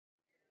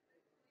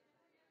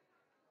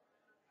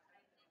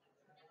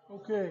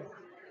Okay.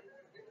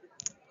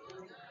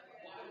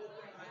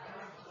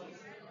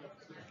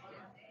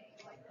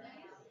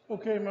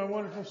 Okay, my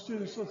wonderful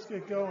students, let's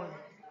get going.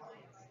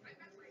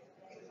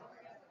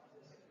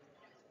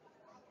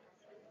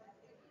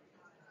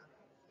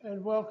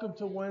 And welcome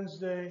to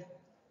Wednesday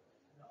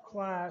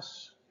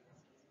class.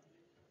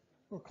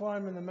 We're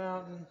climbing the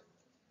mountain,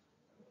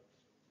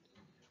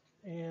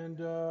 and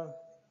we're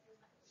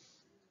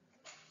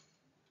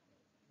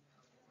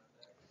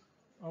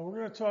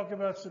going to talk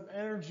about some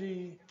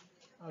energy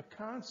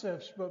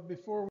concepts. But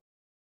before we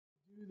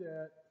do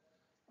that,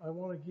 I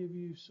want to give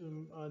you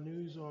some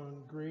news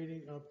on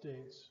grading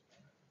updates.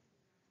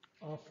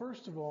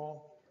 First of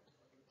all,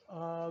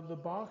 the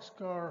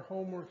Boxcar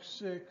Homework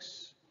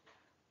 6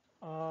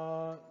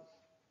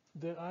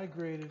 that I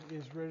graded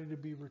is ready to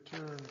be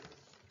returned.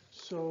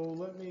 So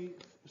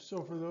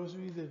for those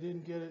of you that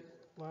didn't get it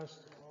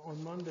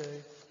on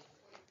Monday,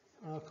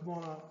 come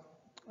on up.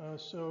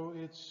 So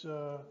it's,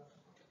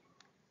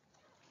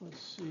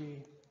 let's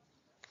see,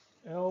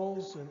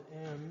 L's and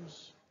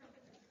M's,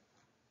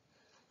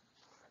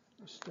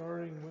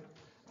 starting with,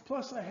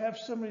 plus I have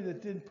somebody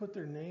that didn't put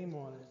their name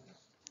on it.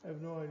 I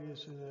have no idea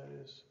who that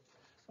is.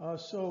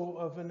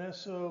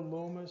 Vanessa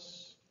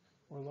Lomas,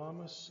 or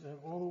Lamas, and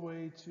all the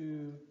way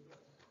to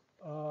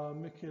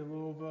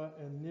Mikhailova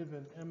and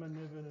Niven, Emma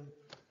Niven. And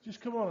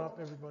just come on up,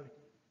 everybody,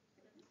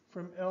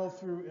 from L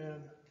through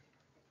N.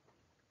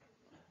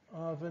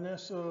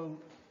 Vanessa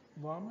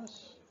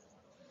Lamas?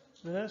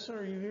 Vanessa,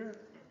 are you here?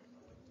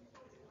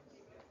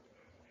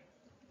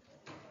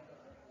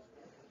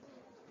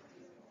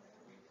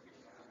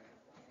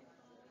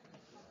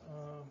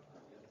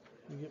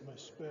 Let me get my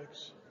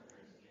specs.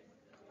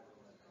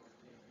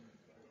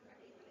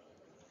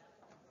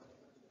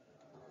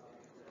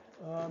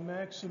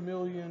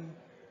 Maximilian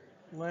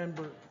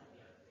Lambert.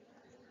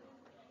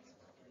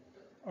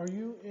 Are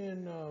you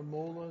in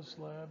Mola's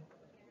lab?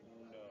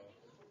 No.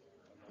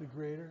 The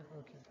grader?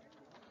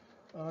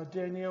 Okay.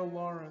 Danielle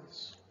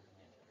Lawrence.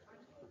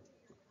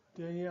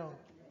 Danielle.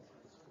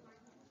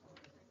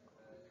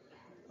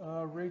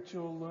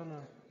 Rachel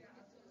Lena.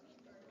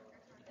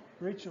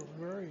 Rachel,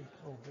 where are you?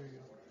 Oh, there you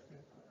go.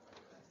 Okay.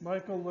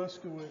 Michael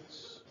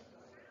Leskowitz.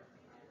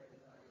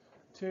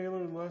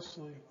 Taylor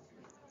Leslie.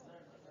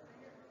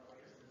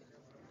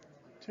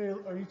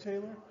 Taylor, are you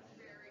Taylor?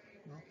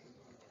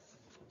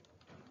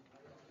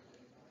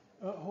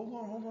 No. Hold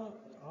on.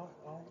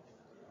 I'll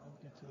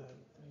get to that.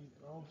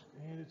 I'll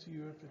hand it to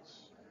you if it's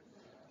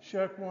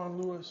Shaquan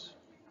Lewis.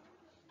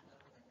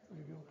 There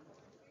you go.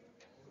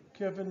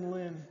 Kevin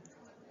Lynn.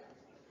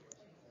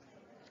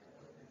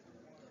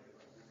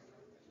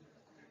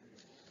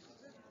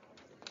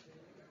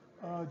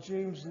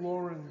 James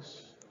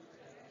Lawrence.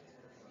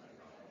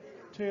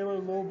 Taylor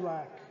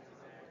Loblack.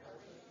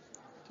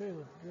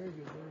 Taylor, very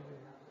good, very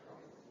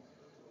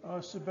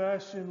good.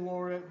 Sebastian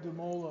Laurette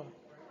Demola.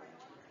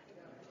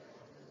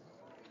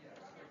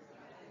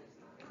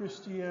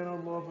 Christiana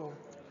Lovell.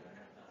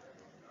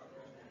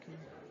 Okay.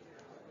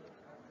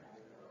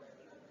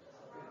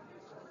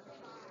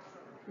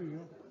 Here you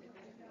go.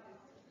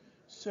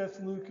 Seth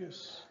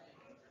Lucas.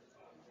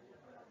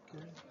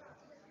 Okay.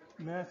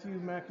 Matthew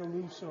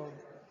Macaluso.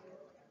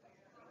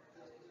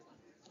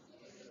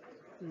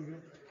 There you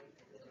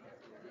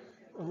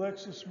go.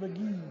 Alexis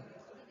McGee.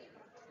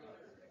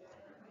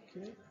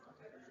 Okay.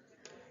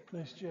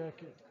 Nice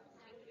jacket.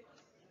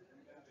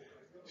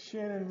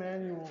 Shannon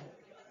Manuel.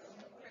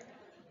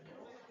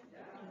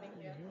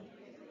 There you go.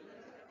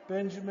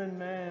 Benjamin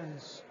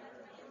Mans.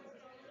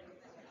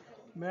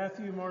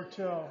 Matthew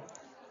Martell.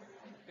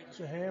 It's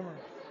a hammer.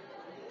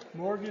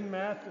 Morgan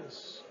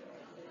Mathis.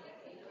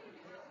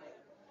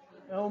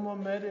 Elma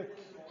Medic.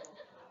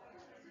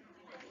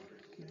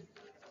 Okay.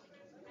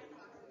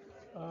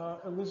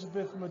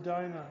 Elizabeth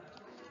Medina.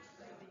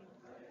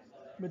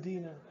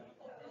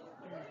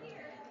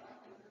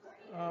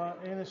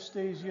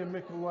 Anastasia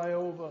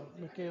Mikhailova.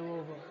 Okay.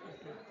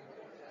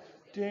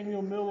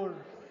 Daniel Miller.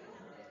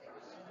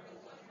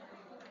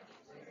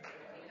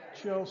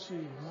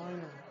 Chelsea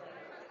Minor.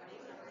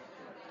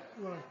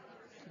 Look.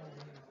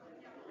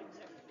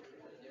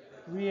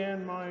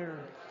 Leanne Meyer.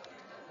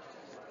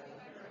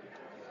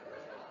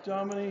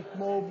 Dominique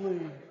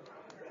Mobley.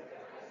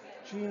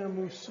 Gina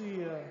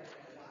Musia.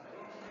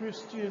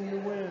 Christian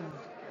Nguyen.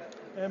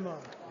 Emma.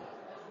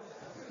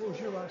 What was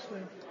your last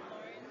name?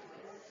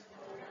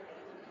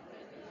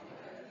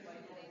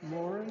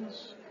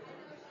 Lawrence.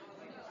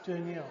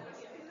 Danielle.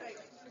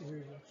 Here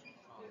you go.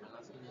 My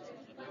last name is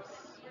Felix.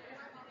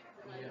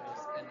 Leah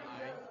is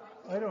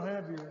N-I. I don't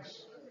have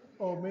yours.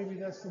 Oh, maybe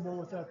that's the one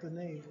without the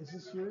name. Is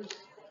this yours?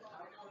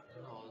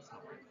 No, that's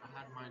not right. I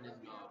had mine in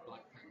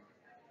black pen.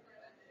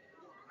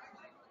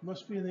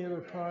 Must be in the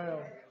other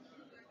pile.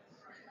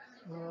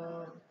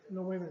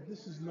 No, wait a minute.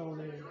 This is no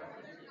name.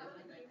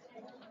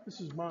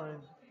 This is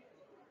mine.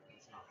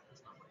 It's not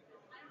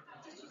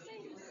mine. Did you say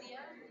Lucia?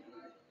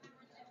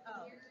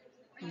 Oh.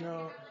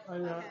 No, I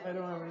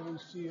don't have any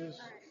Lucias.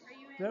 Are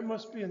you in? That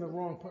must be in the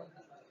wrong pile.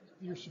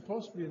 you're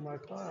supposed to be in my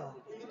pile.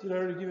 Did I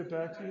already give it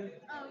back to you?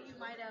 Oh, you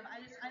might have. I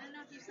don't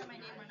know if you said my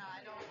name or not.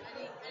 I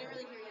didn't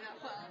really hear you that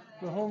well.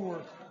 The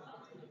homework.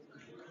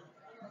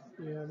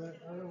 Yeah, that,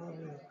 I don't have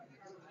that.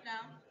 No?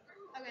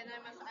 Okay, then I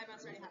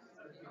must already have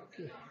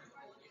it. Okay.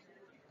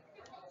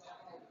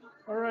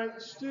 All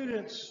right,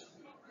 students,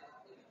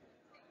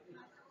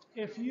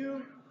 if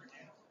you,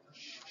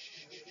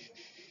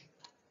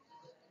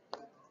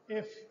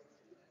 if,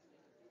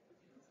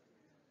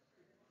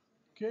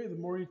 okay, the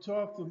more you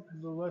talk,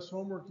 the less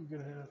homework you're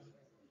going to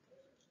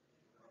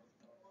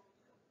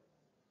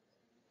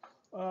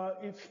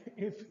have.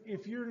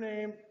 If your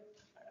name,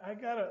 I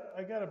got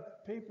a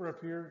paper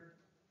up here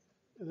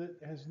that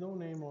has no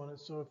name on it.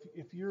 So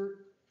if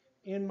you're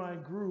in my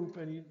group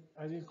and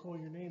I didn't call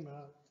your name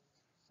out,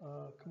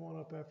 come on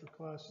up after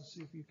class and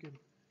see if you can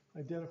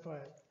identify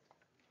it.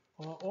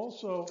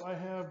 Also, I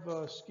have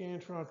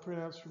Scantron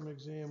printouts from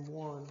exam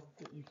 1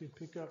 that you can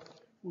pick up.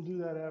 We'll do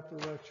that after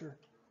lecture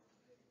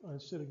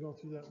instead of going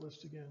through that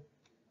list again.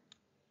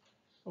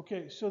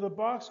 Okay, so the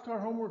boxcar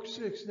homework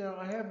 6. Now,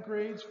 I have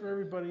grades for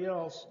everybody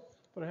else,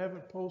 but I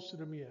haven't posted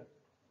them yet.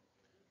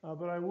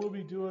 But I will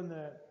be doing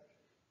that.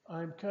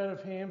 I'm kind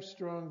of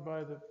hamstrung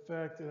by the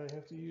fact that I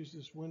have to use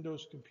this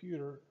Windows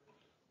computer,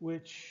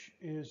 which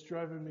is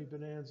driving me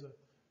bonanza.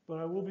 But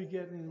I will be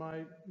getting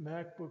my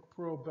MacBook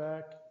Pro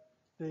back,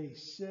 they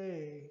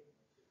say,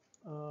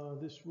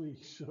 this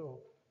week. So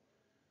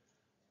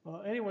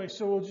anyway,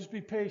 so we'll just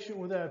be patient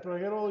with that. But I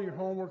got all your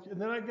homework. And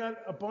then I got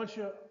a bunch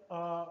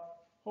of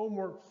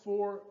homework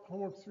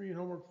 3 and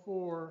homework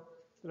 4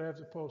 that I have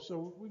to post.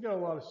 So we got a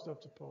lot of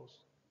stuff to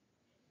post.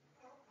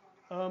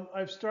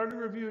 I've started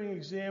reviewing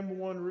exam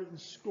 1 written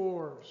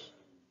scores.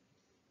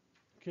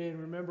 Okay, and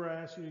remember I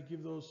asked you to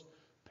give those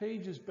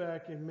pages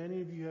back, and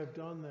many of you have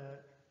done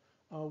that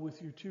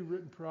with your 2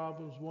 written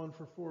problems, one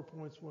for 4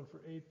 points, one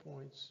for 8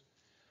 points.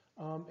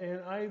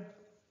 And I've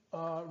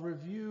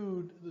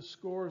reviewed the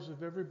scores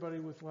of everybody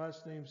with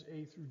last names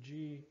A through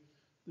G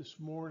this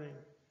morning,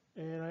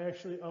 and I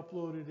actually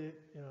uploaded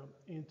it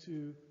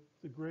into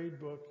the grade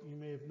book. You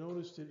may have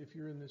noticed it if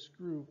you're in this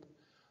group.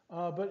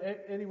 But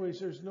anyways,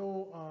 there's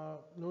no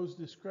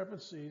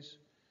discrepancies.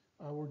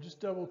 We're just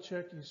double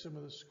checking some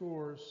of the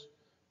scores,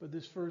 but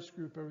this first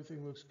group,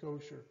 everything looks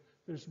kosher.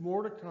 There's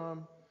more to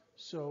come,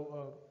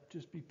 so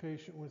just be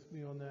patient with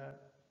me on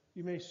that.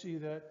 You may see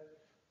that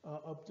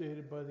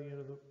updated by the end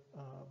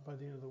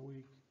of the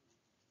week.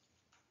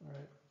 All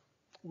right.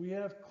 We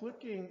have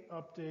clicking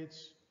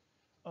updates.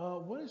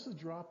 What is the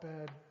drop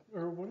add,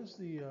 or what is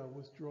the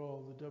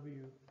withdrawal, the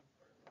W?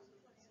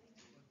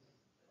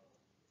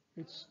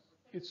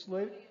 It's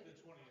late,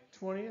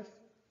 20th,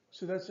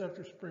 so that's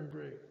after spring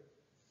break.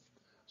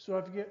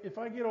 So if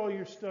I get all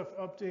your stuff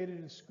updated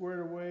and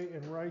squared away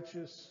and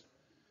righteous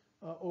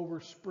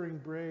over spring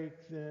break,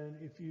 then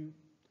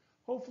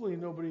hopefully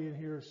nobody in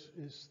here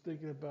is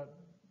thinking about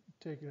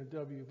taking a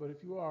W, but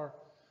if you are,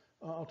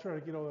 I'll try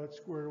to get all that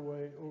squared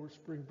away over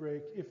spring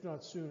break, if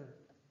not sooner.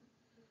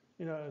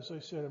 You know, as I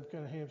said, I'm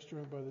kind of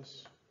hamstrung by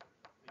this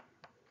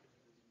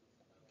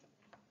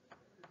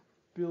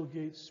Bill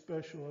Gates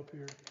special up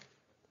here.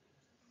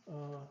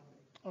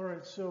 All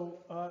right, so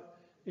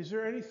is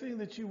there anything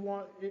that you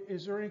want,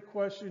 is there any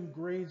question,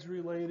 grades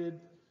related,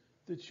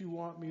 that you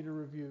want me to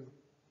review?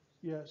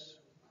 Yes?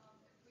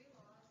 If we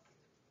lost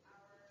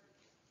our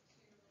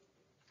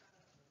 2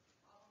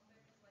 problem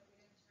fix, like we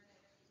didn't turn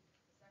it in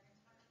the second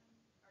time,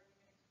 are you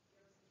going to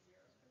give us a 0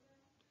 for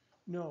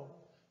that? No.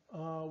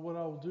 What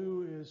I'll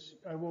do is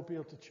I won't be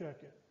able to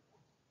check it.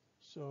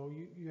 So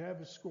you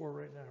have a score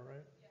right now,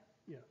 right?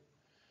 Yeah.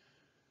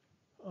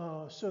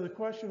 So the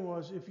question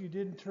was, if you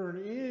didn't turn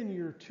in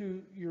your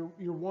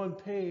 1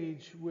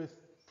 page with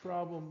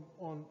problem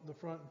on the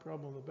front and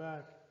problem on the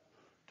back,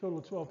 total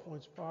of 12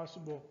 points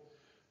possible,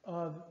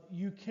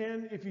 you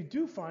can, if you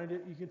do find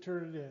it, you can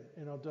turn it in,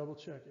 and I'll double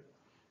check it.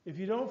 If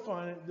you don't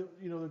find it,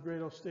 the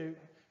grade will stay.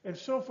 And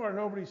so far,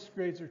 nobody's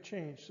grades are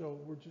changed. So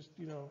we're just,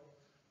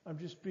 I'm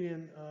just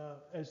being,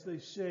 as they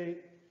say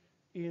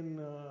in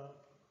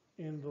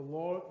the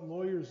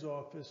lawyer's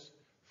office,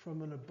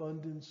 from an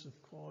abundance of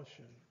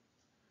caution.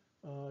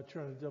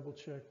 Trying to double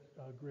check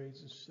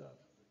grades and stuff.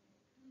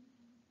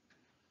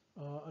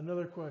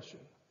 Another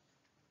question.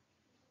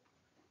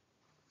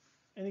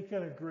 Any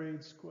kind of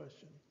grades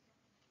question?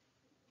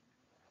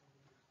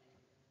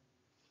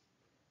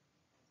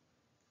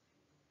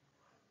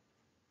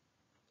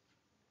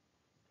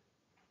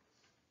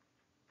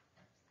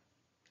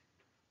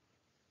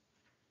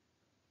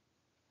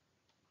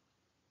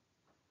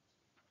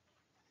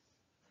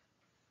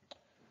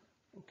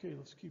 Okay,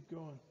 let's keep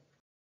going.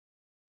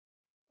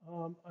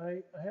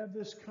 I have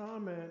this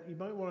comment. You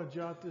might want to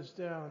jot this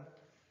down.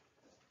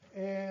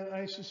 And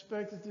I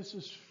suspect that this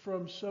is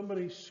from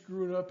somebody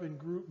screwed up in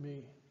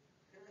GroupMe,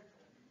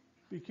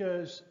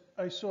 because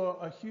I saw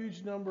a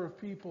huge number of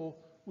people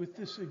with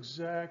this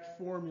exact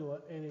formula,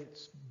 and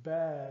it's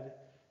bad.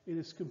 It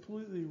is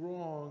completely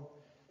wrong,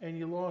 and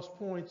you lost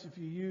points if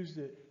you used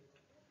it.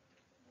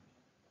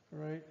 All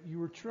right? You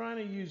were trying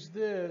to use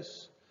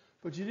this,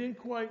 but you didn't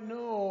quite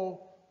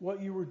know what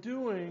you were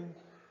doing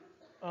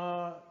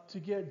to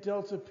get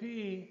delta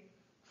P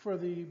for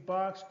the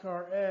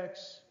boxcar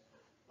X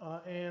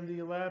and the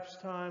elapsed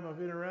time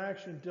of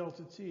interaction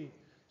delta T.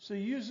 So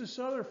you use this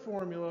other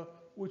formula,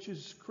 which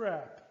is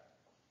crap.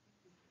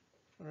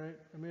 All right?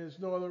 I mean, there's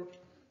no other.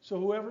 So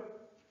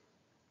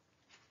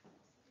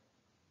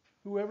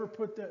whoever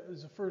put that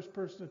as the first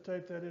person to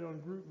type that in on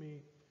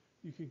GroupMe,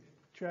 you can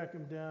track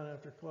him down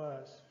after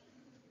class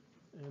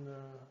and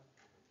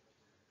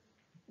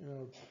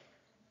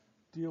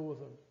deal with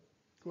him.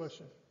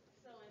 Question.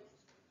 So it's,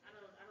 I don't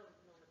know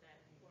what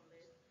that formula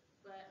is,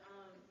 but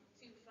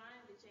to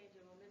find the change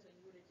in momentum,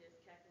 you would have just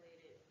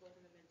calculated both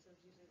of the momentums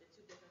using the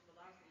two different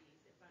velocities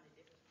and find the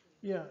difference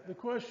between. Yeah, the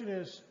question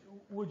is,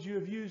 would you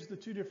have used the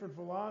two different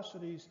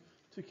velocities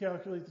to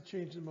calculate the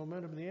change in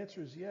momentum? And the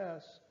answer is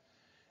yes.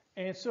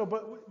 And so,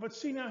 but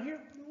see now here,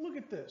 look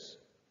at this.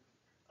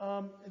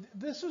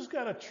 This has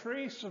got a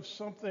trace of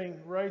something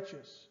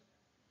righteous.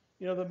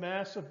 You know, the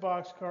mass of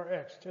boxcar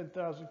X,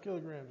 10,000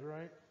 kilograms,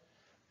 right?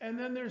 And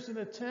then there's an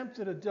attempt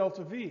at a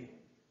delta V,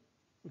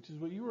 which is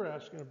what you were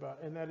asking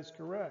about, and that is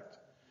correct.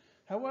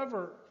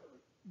 However,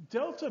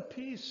 delta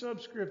P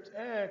subscript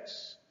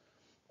X,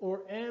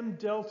 or M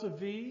delta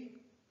V,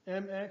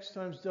 mx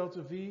times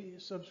delta V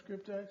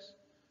subscript X,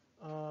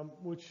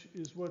 which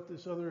is what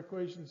this other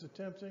equation is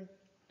attempting,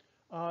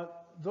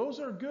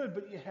 those are good,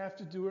 but you have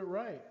to do it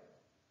right.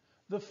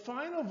 The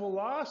final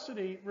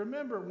velocity,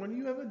 remember, when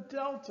you have a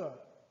delta,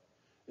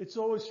 it's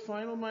always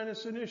final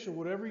minus initial,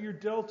 whatever you're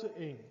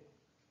delta-ing.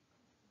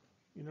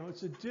 You know,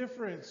 it's a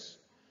difference.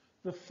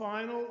 The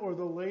final or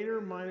the later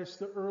minus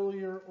the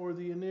earlier or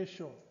the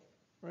initial.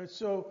 Right?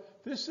 So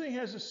this thing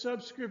has a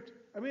subscript.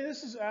 I mean,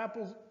 this is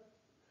apples.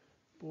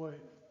 Boy,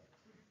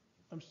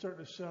 I'm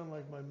starting to sound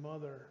like my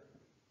mother.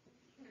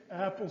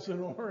 Apples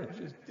and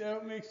oranges.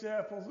 Don't mix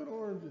apples and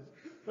oranges.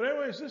 But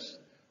anyways,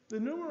 the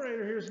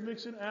numerator here is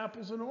mixing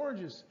apples and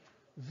oranges.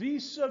 V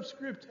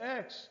subscript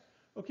X.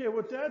 Okay,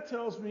 what that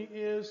tells me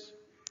is,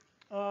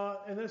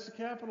 and that's a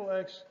capital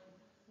X,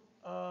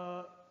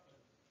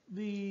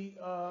 the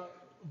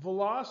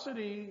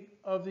velocity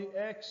of the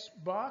X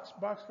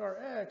boxcar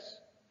X,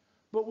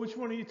 but which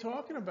one are you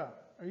talking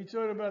about? Are you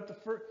talking about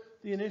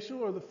the initial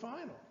or the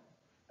final?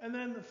 And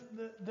then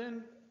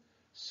then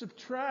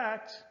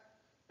subtract,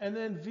 and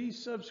then V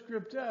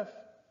subscript F.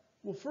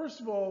 Well, first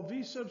of all,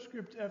 V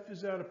subscript F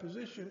is out of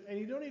position, and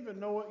you don't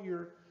even know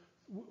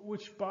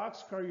which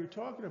boxcar you're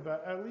talking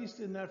about, at least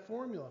in that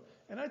formula.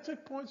 And I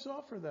took points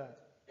off for that.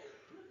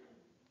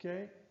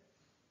 Okay?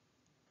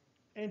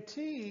 And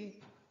T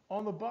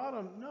on the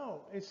bottom,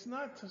 no, it's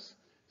not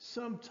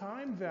some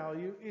time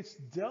value, it's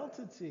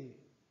delta T.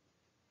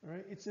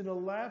 Right? It's an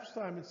elapsed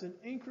time, it's an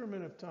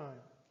increment of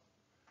time.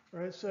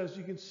 Right? So as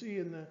you can see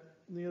in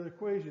the other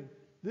equation,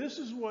 this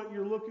is what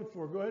you're looking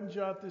for. Go ahead and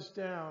jot this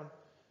down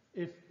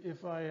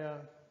if I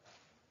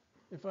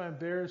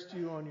embarrassed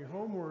you on your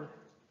homework,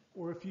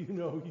 or if you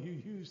know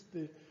you used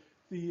the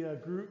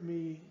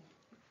GroupMe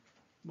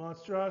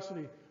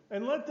monstrosity.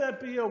 And let that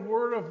be a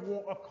word of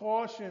a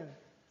caution,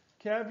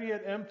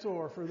 caveat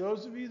emptor. For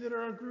those of you that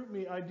are on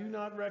GroupMe, I do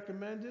not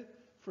recommend it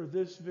for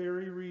this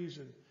very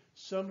reason.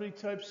 Somebody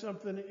types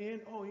something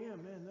in, oh yeah,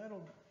 man,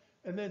 that'll,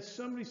 and then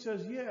somebody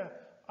says, yeah,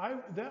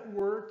 that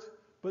worked,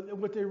 but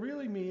what they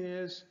really mean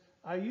is,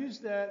 I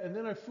used that and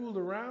then I fooled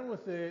around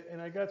with it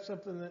and I got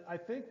something that I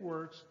think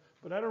works,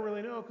 but I don't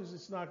really know because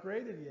it's not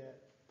graded yet.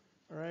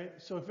 All right?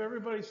 So if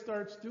everybody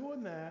starts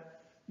doing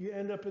that, you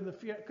end up in the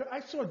fiat.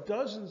 I saw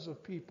dozens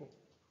of people,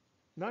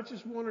 not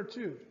just one or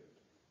two.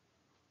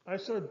 I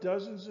saw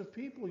dozens of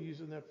people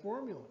using that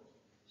formula.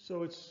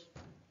 So it's,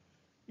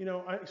 you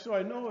know, so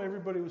I know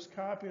everybody was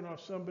copying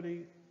off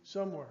somebody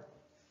somewhere.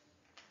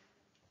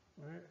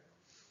 Right?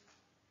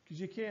 Because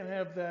you can't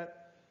have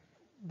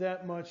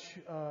that much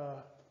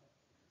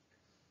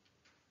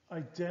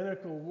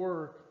identical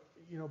work,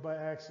 you know, by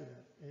accident.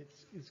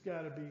 It's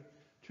got to be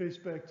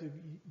traced back to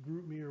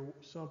GroupMe or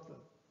something.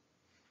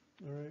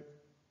 All right.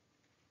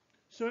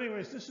 So,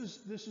 anyways, this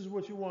is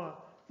what you want.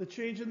 The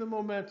change in the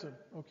momentum.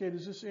 Okay.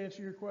 Does this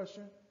answer your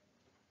question?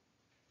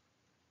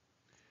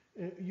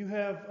 You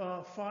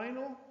have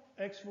final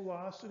x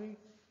velocity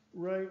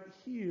right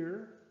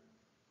here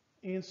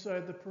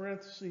inside the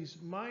parentheses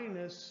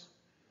minus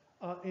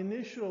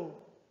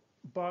initial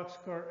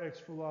boxcar x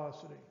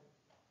velocity.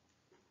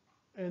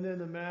 And then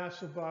the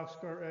mass of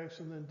boxcar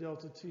X, and then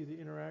delta T, the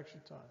interaction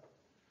time.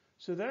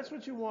 So that's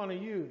what you want to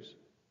use,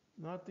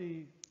 not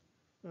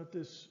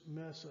this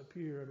mess up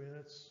here. I mean,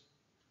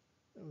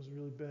 that was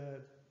really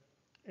bad.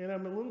 And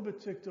I'm a little bit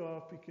ticked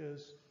off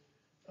because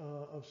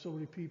of so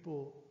many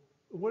people.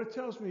 What it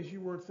tells me is you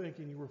weren't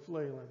thinking, you were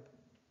flailing.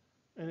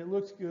 And it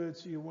looked good,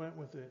 so you went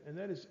with it. And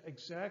that is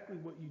exactly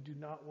what you do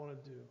not want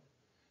to do,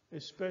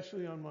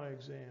 especially on my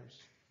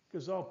exams,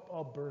 because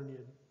I'll burn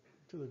you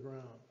to the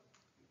ground.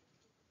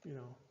 You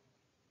know,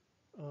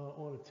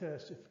 on a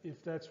test,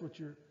 if that's what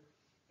you're,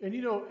 and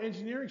you know,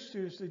 engineering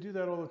students, they do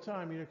that all the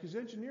time, you know, because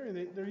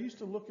engineering, they're used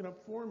to looking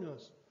up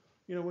formulas.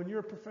 You know, when you're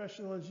a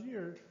professional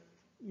engineer,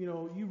 you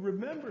know, you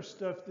remember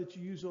stuff that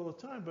you use all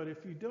the time, but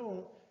if you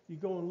don't, You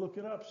go and look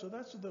it up. So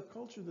that's the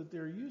culture that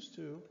they're used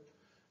to.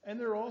 And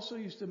they're also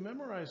used to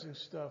memorizing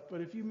stuff.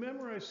 But if you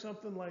memorize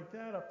something like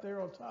that up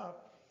there on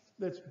top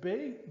that's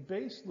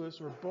baseless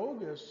or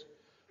bogus,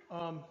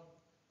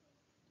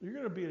 you're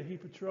going to be in a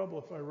heap of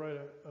trouble if I write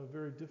a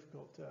very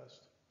difficult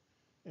test.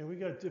 And we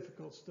got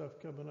difficult stuff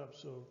coming up,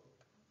 so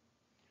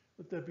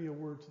let that be a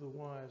word to the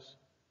wise.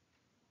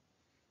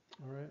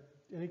 All right.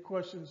 Any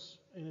questions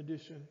in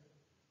addition?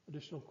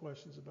 Additional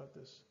questions about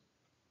this?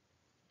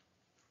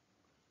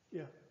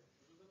 Yeah.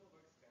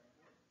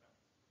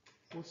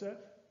 What's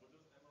that?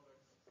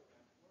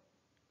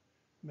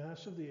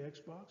 Mass of the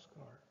Xbox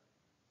car.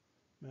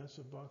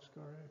 Massive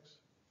Boxcar X.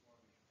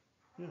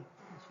 Yeah,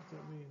 that's what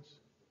that means.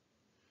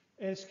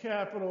 And it's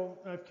capital.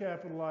 I've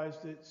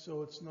capitalized it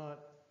so it's not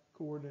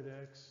coordinate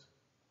X,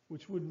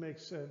 which would make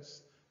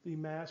sense. The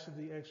mass of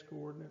the X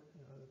coordinate,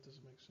 that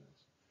doesn't make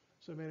sense.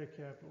 So I made it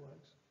capital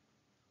X.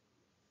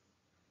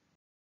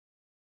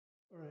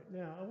 All right,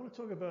 now I want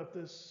to talk about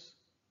this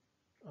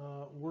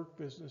work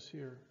business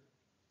here.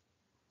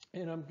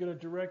 And I'm going to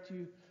direct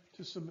you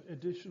to some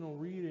additional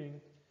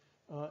reading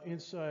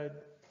inside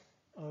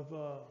of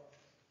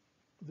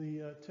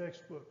the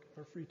textbook,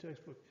 our free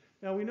textbook.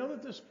 Now we know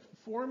that this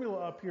formula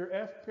up here,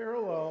 F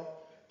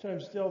parallel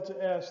times delta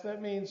S,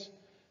 that means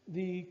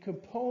the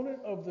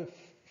component of the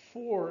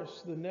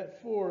force, the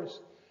net force,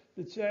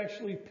 that's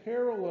actually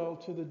parallel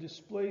to the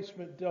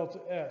displacement delta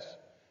S,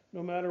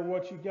 no matter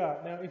what you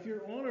got. Now if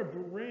you're on a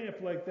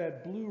ramp like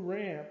that blue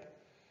ramp,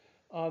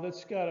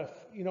 that's got a,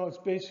 it's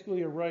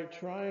basically a right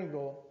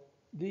triangle,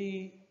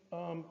 the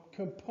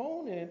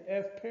component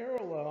F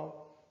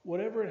parallel,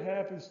 whatever it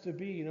happens to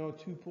be,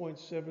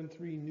 2.73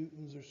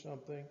 newtons or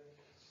something,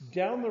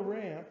 down the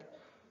ramp,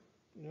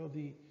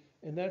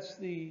 and that's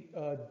the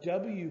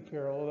W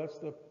parallel, that's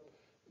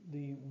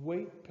the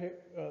weight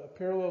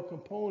parallel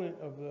component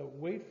of the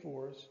weight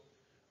force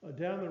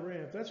down the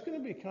ramp. That's going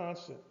to be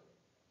constant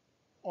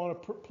on a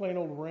plain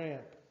old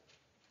ramp.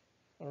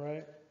 All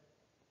right.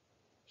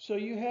 So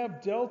you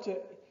have delta.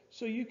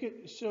 So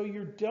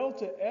your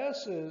delta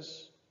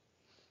S's.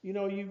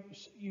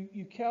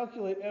 You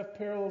calculate F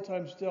parallel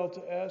times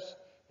delta S,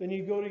 then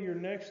you go to your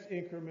next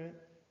increment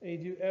and you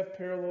do F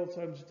parallel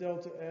times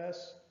delta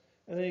S,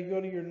 and then you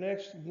go to your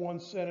next 1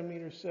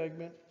 centimeter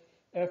segment,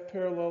 F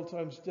parallel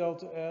times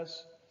delta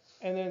S,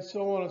 and then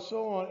so on and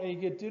so on, and you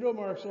get ditto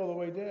marks all the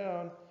way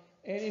down.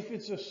 And if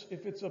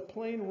it's a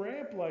plain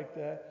ramp like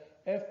that,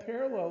 F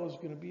parallel is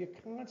going to be a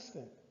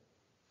constant.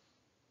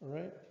 All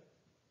right?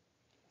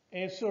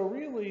 And so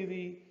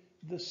really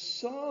the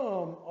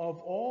sum of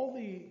all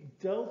the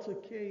delta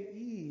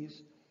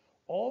KE's,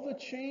 all the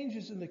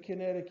changes in the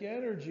kinetic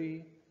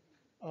energy,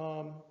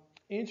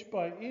 inch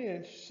by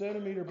inch,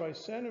 centimeter by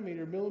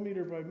centimeter,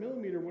 millimeter by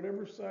millimeter,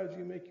 whatever size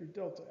you make your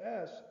delta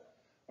S,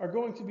 are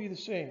going to be the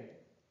same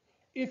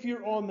if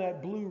you're on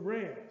that blue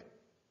ramp.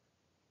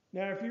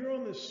 Now, if you're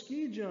on the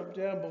ski jump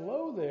down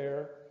below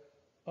there,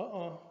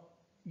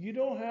 you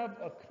don't have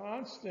a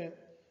constant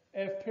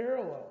F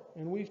parallel.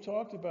 And we've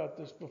talked about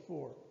this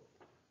before.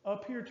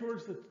 Up here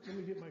towards the, let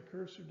me get my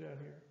cursor down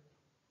here.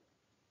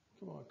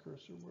 Come on,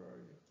 cursor, where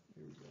are you?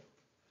 Here we go.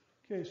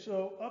 Okay,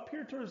 so up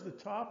here towards the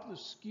top of the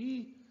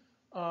ski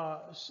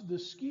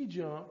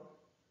jump,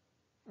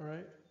 all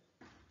right,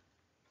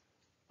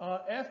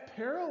 F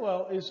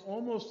parallel is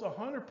almost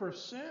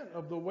 100%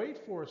 of the weight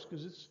force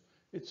because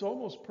it's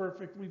almost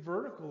perfectly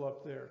vertical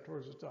up there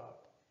towards the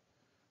top.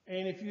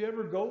 And if you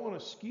ever go on a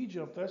ski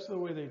jump, that's the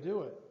way they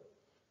do it.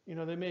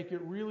 They make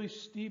it really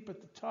steep at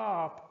the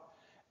top,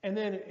 and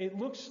then it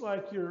looks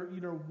like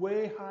you're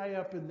way high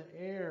up in the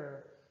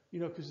air,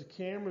 because the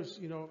cameras,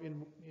 in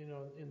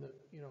the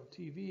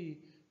TV,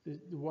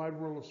 the Wide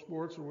World of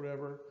Sports or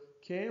whatever,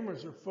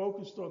 cameras are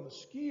focused on the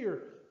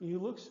skier, and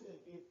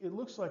it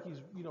looks like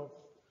he's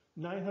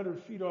 900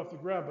 feet off the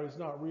ground, but he's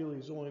not really.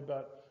 He's only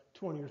about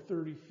 20 or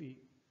 30 feet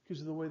because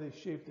of the way they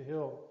shape the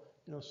hill.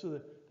 So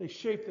that they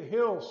shape the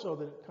hill so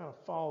that it kind of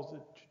follows the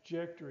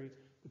trajectory,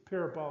 the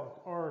parabolic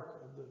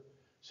arc of the.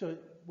 So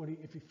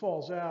if he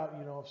falls out,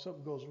 if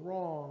something goes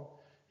wrong,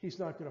 he's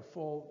not going to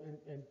fall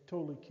and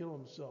totally kill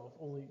himself,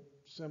 only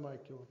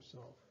semi-kill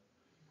himself.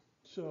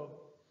 So,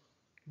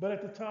 but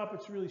at the top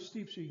it's really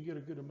steep, so you can get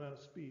a good amount of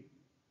speed.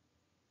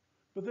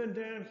 But then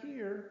down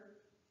here,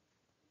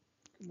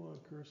 come on,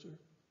 cursor.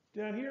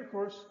 Down here, of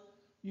course,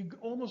 you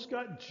almost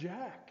got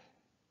jack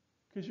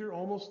because you're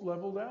almost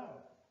leveled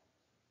out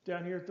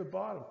down here at the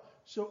bottom.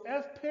 So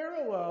F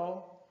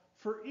parallel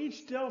for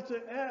each delta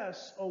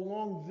S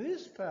along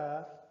this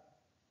path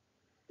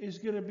is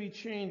going to be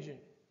changing.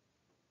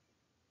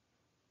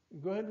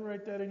 Go ahead and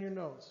write that in your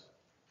notes.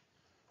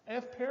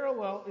 F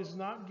parallel is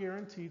not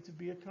guaranteed to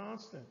be a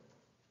constant.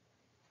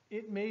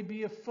 It may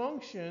be a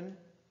function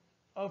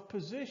of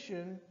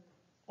position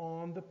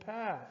on the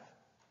path.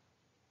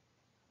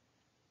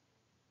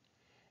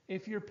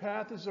 If your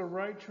path is a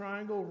right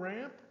triangle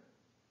ramp,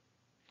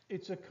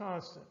 it's a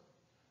constant.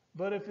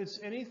 But if it's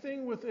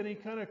anything with any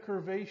kind of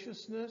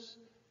curvaceousness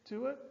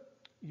to it,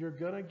 you're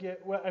going to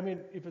get,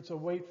 if it's a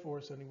weight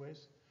force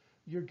anyways,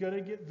 you're going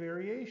to get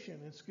variation.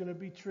 It's going to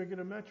be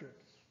trigonometric.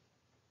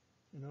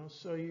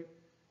 So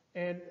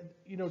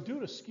due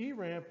to ski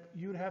ramp,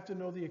 you'd have to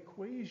know the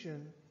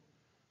equation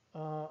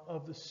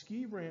of the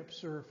ski ramp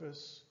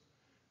surface.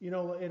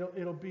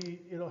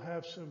 It'll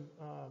have some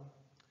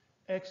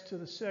x to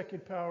the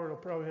second power. It'll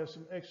probably have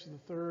some x to the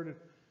third, and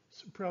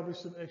probably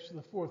some x to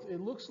the fourth. It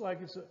looks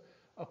like it's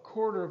a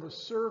quarter of a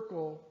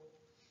circle,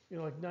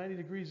 like 90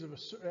 degrees of a.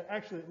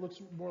 Actually, it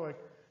looks more like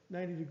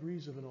 90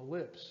 degrees of an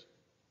ellipse.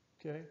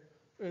 Okay,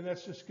 and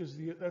that's just because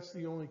that's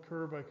the only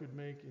curve I could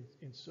make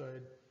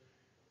inside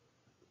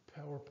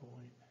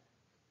PowerPoint.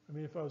 I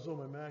mean, if I was on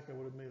my Mac, I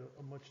would have made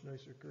a much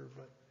nicer curve.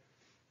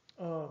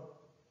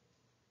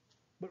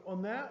 But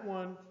on that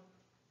one,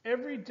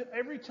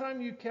 every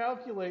time you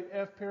calculate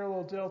F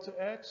parallel delta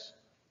X,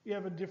 you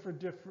have a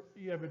different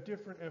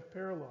F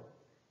parallel.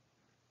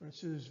 Right?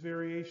 So there's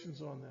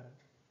variations on that.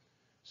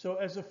 So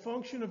as a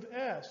function of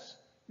S,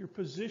 your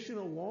position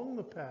along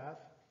the path,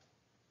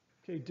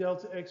 okay,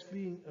 delta X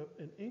being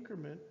an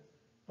increment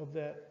of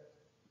that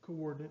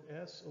coordinate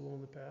S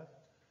along the path,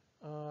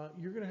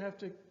 you're going to have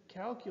to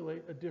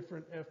calculate a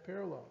different F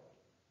parallel.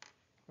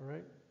 All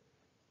right?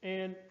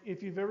 And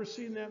if you've ever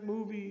seen that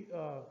movie,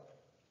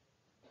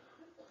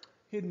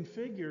 Hidden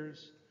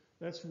Figures,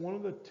 that's one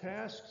of the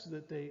tasks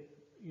that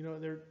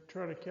they're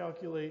trying to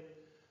calculate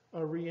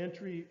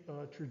re-entry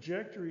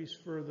trajectories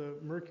for the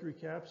Mercury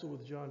capsule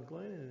with John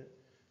Glenn in it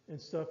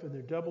and stuff, and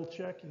they're double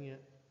checking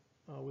it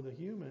with a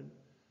human,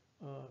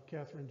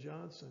 Katherine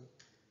Johnson.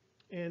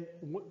 And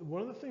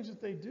one of the things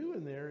that they do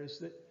in there is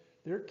that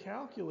they're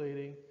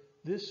calculating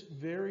this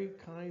very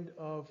kind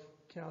of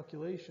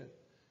calculation,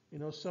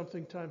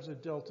 something times a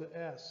delta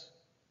S.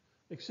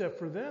 Except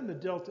for them, the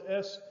delta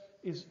S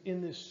is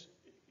in this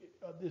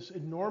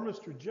enormous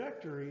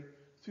trajectory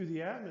through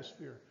the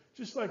atmosphere,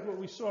 just like what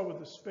we saw with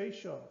the space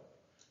shuttle.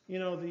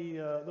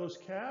 Those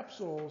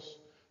capsules,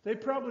 they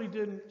probably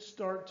didn't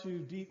start to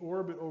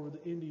deorbit over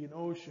the Indian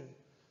Ocean,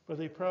 but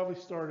they probably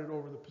started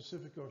over the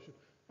Pacific Ocean.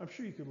 I'm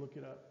sure you could look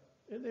it up.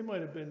 And they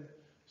might have been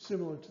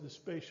similar to the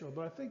space shuttle,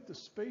 but I think the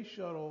space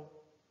shuttle,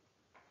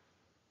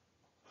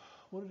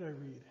 what did I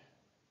read?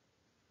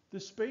 The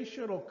space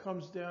shuttle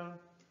comes down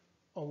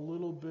a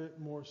little bit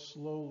more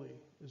slowly,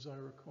 as I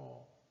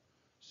recall.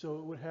 So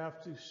it would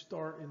have to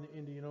start in the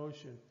Indian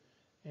Ocean.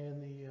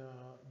 And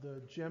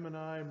the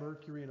Gemini,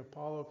 Mercury, and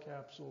Apollo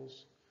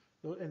capsules,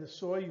 and the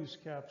Soyuz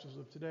capsules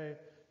of today,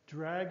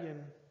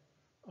 Dragon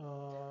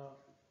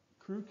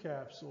crew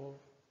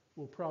capsule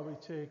will probably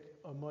take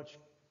a much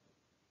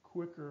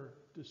quicker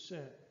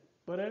descent.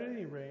 But at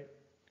any rate,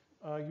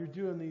 you're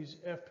doing these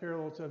F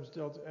parallel times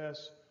delta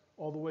S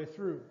all the way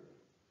through.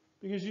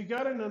 Because you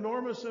got an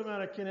enormous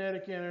amount of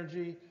kinetic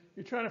energy.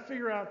 You're trying to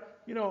figure out,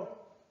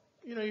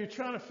 you're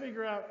trying to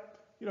figure out,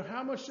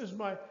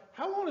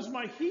 how long is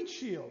my heat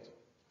shield?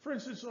 For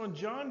instance, on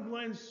John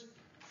Glenn's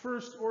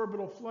first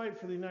orbital flight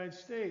for the United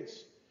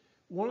States,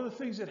 one of the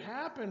things that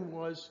happened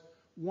was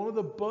one of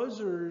the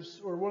buzzers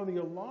or one of the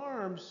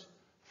alarms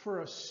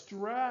for a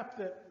strap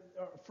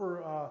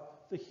for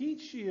the heat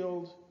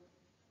shield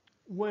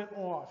went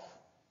off.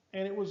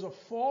 And it was a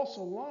false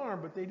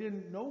alarm, but they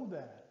didn't know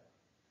that.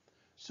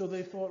 So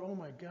they thought, oh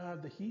my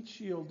God, the heat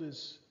shield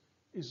is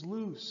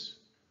loose.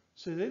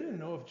 So they didn't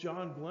know if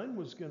John Glenn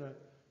was going to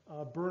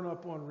burn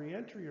up on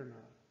reentry or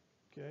not.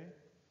 Okay,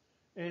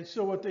 and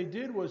so what they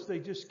did was they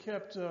just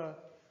kept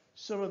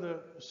some of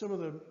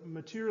the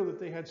material that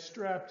they had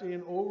strapped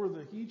in over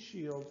the heat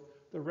shield,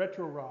 the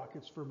retro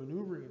rockets for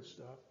maneuvering and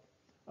stuff.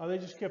 They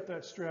just kept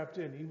that strapped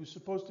in. He was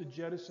supposed to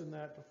jettison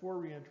that before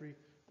reentry.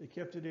 They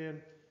kept it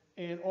in,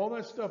 and all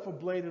that stuff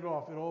ablated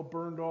off. It all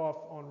burned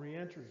off on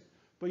reentry.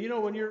 But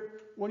when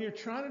you're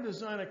trying to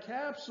design a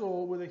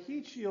capsule with a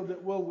heat shield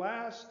that will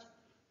last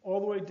all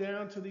the way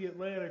down to the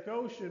Atlantic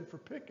Ocean for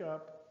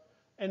pickup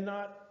and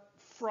not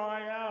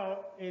fry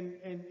out and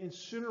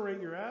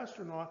incinerate your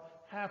astronaut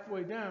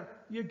halfway down,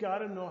 you got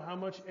to know how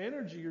much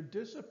energy you're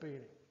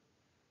dissipating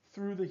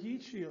through the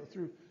heat shield.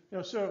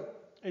 So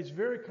it's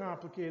very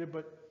complicated,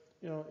 but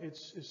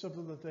it's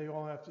something that they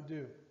all have to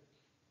do.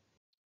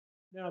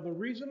 Now, the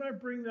reason I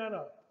bring that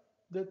up,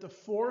 that the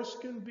force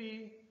can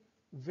be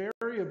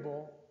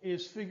variable,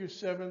 is figure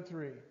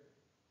 7.3.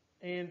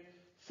 And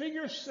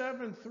figure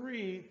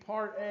 7.3,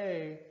 part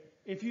A,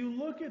 if you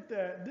look at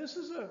that, this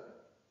is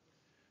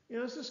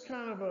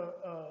kind of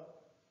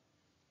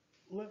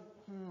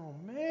oh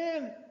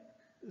man,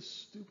 this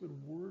stupid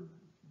Word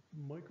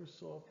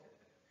Microsoft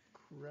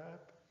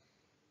crap.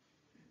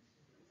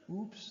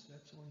 Oops,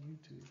 that's on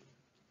YouTube.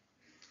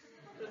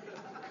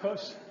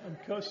 I'm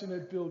cussing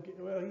at Bill Gates.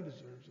 Well, he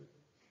deserves it.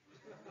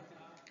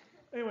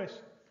 Anyways,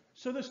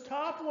 so this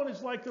top one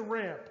is like the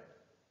ramp,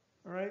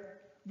 all right?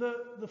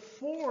 The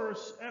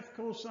force, F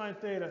cosine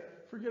theta,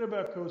 forget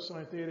about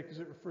cosine theta because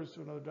it refers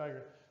to another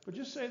diagram. But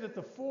just say that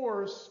the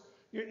force,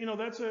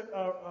 that's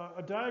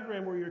a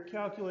diagram where you're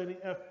calculating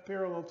F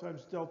parallel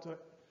times delta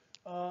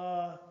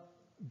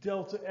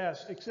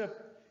S,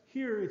 except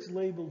here it's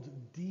labeled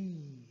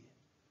D.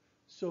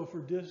 So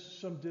for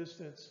some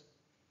distance,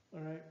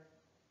 all right?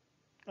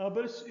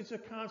 But it's a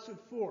constant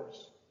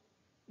force,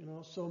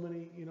 so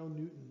many,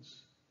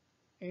 newtons.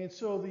 And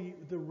so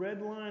the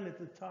red line at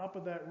the top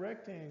of that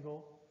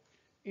rectangle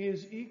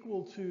is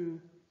equal to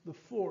the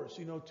force,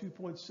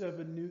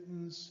 2.7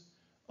 newtons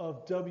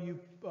of W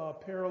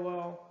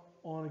parallel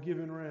on a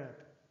given ramp,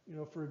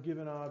 for a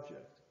given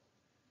object,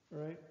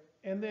 right?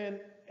 And then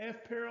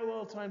F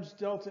parallel times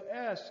delta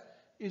S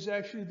is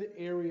actually the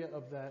area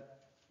of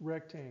that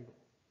rectangle,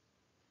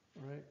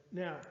 right?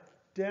 Now,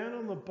 down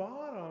on the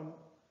bottom,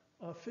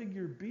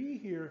 figure B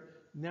here,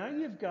 now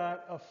you've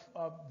got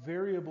a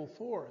variable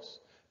force.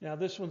 Now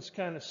this one's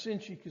kind of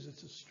cinchy because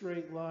it's a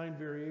straight line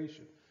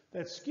variation.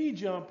 That ski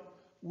jump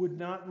would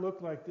not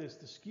look like this.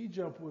 The ski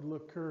jump would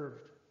look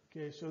curved.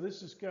 Okay, so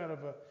this is kind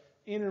of a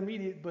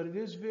intermediate, but it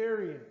is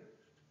varying.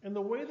 And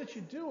the way that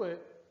you do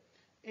it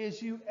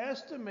is you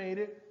estimate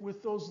it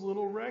with those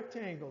little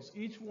rectangles.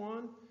 Each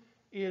one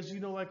is,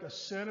 like a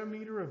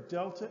centimeter of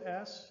delta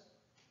S.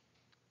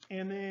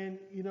 And then,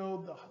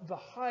 the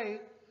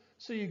height,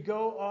 so you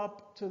go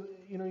up to,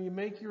 you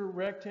make your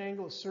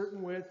rectangle a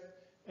certain width,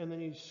 and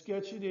then you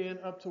sketch it in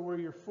up to where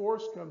your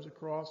force comes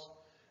across.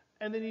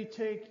 And then you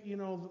take,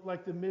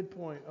 like the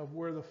midpoint of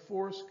where the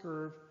force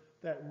curve,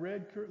 that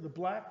red curve, the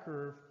black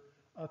curve,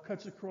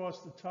 cuts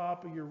across the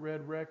top of your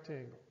red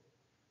rectangle.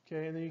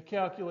 Okay, and then you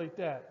calculate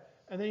that.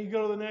 And then you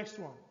go to the next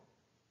one.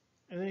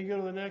 And then you go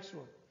to the next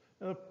one.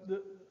 Now,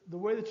 the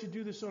way that you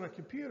do this on a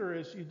computer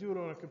is you do it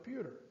on a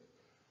computer.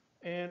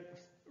 And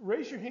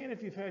raise your hand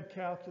if you've had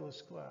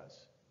calculus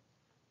class.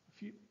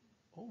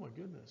 Oh my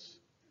goodness,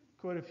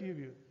 quite a few of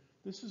you.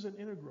 This is an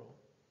integral.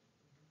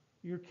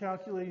 You're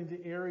calculating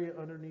the area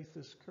underneath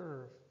this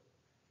curve.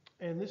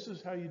 And this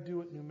is how you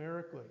do it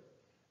numerically.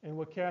 And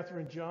what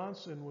Katherine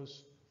Johnson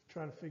was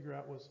trying to figure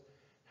out was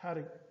how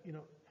to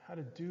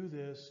do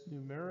this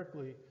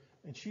numerically.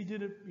 And she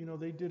did it,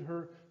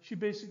 she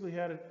basically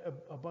had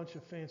a bunch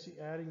of fancy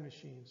adding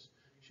machines.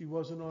 She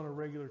wasn't on a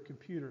regular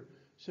computer.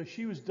 So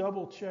she was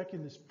double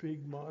checking this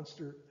big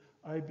monster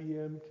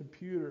IBM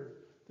computer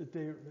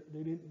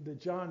that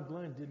John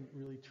Glenn didn't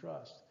really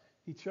trust.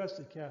 He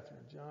trusted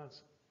Katherine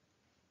Johnson.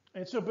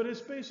 And so, but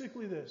it's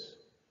basically this.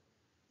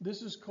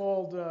 This is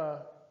called,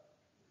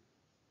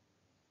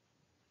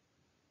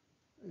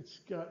 it's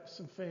got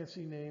some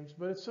fancy names,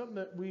 but it's something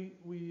that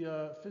we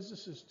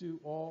physicists do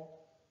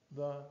all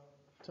the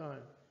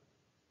time.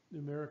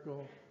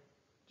 Numerical,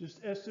 just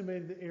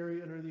estimating the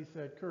area underneath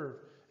that curve.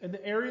 And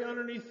the area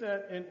underneath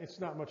that, and it's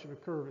not much of a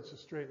curve, it's a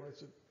straight line,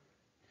 it's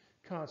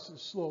a constant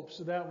slope,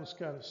 so that was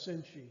kind of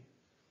cinchy.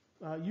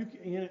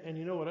 And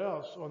you know what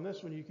else? On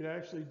this one, you could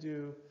actually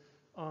do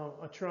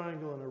a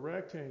triangle and a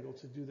rectangle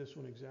to do this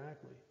one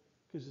exactly,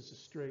 because it's a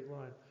straight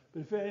line. But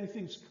if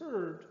anything's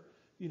curved,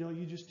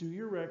 you just do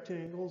your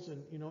rectangles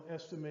and,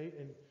 estimate,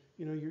 and,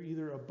 you're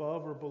either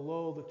above or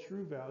below the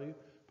true value.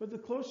 But the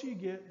closer you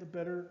get, the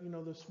better,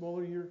 the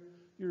smaller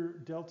your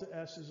delta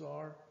S's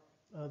are,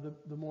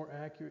 the more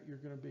accurate you're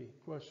going to be.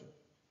 Question?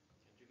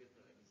 Can't you get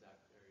the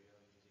exact area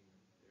using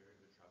the area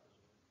of a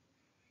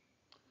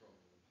trapezoid?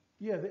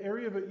 Yeah, the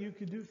area, but you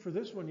could do, for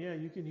this one, yeah,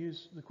 you can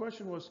use, the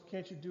question was,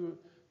 can't you do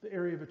the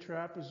area of a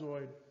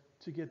trapezoid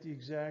to get the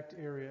exact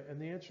area? And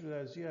the answer to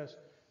that is yes.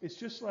 It's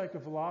just like a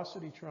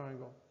velocity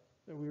triangle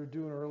that we were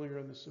doing earlier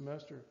in the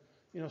semester.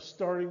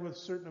 Starting with a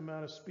certain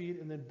amount of speed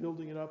and then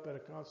building it up at a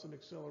constant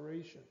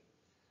acceleration.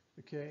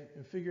 Okay,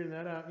 and figuring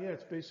that out, yeah,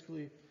 it's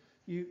basically,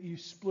 you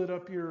split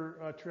up your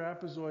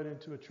trapezoid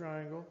into a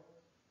triangle,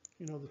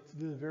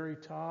 the very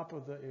top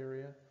of the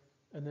area,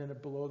 and then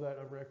below that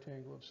a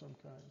rectangle of some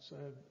kind. So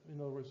in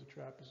other words, a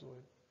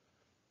trapezoid.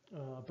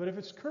 But if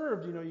it's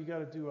curved, you got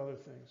to do other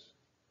things.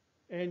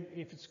 And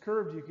if it's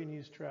curved, you can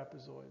use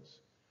trapezoids.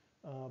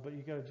 But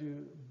you got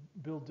to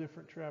build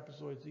different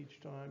trapezoids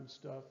each time and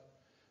stuff.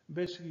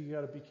 Basically, you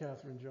got to be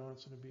Katherine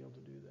Johnson to be able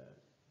to do that.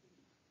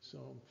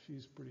 So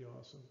she's pretty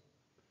awesome.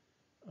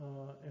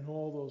 And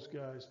all those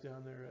guys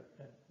down there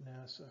at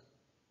NASA.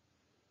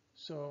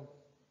 So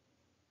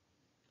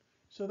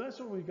that's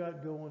what we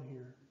got going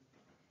here.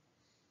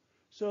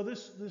 So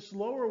this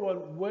lower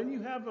one, when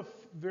you have a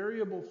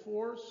variable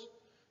force,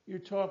 you're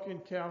talking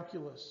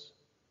calculus.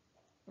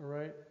 All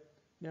right?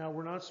 Now,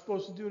 we're not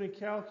supposed to do any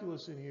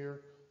calculus in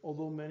here,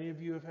 although many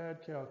of you have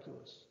had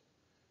calculus.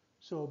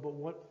 So, but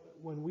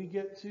when we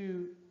get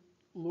to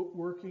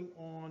working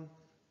on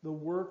the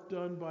work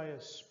done by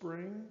a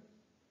spring,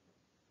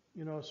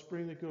 a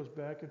spring that goes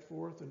back and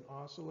forth and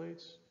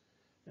oscillates,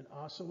 an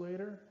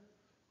oscillator,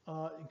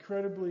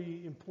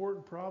 incredibly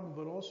important problem,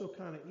 but also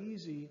kind of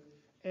easy.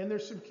 And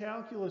there's some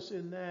calculus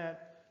in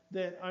that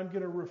I'm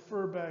going to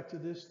refer back to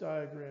this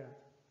diagram.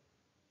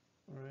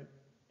 All right,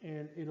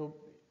 and it'll,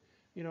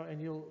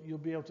 and you'll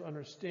be able to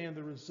understand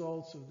the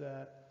results of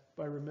that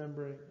by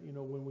remembering,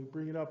 when we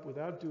bring it up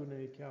without doing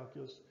any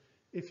calculus,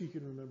 if you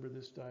can remember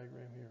this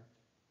diagram here.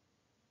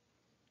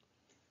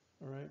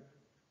 All right.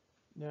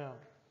 Now,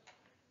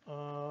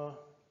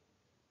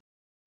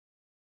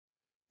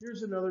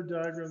 here's another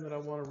diagram that I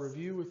want to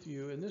review with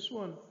you, and this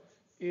one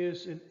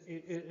is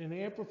an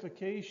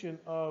amplification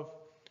of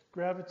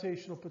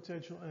gravitational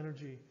potential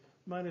energy.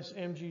 minus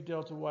mg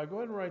delta y. Go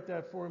ahead and write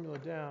that formula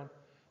down.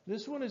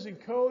 This one is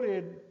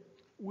encoded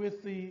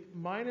with the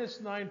minus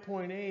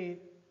 9.8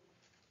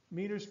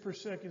 meters per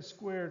second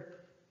squared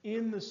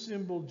in the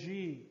symbol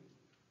G.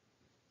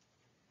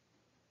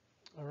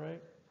 All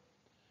right?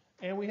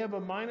 And we have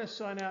a minus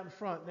sign out in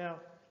front. Now,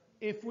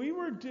 if we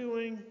were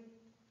doing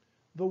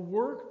the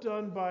work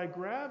done by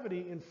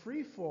gravity in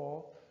free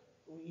fall,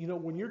 you know,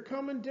 when you're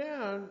coming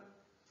down,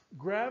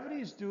 gravity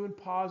is doing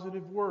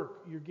positive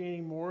work. You're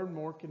gaining more and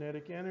more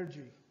kinetic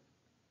energy.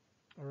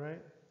 All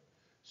right?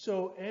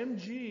 So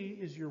mg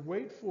is your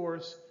weight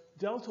force.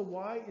 Delta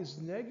y is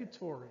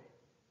negatory.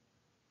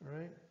 All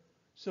right?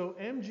 So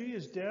mg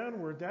is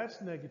downward. That's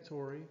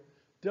negatory.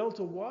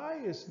 Delta y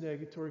is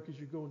negatory because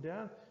you're going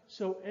down.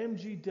 So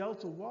mg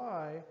delta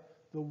y,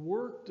 the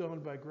work done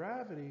by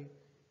gravity,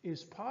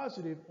 is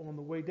positive on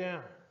the way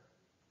down.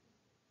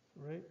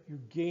 All right? You're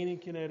gaining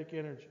kinetic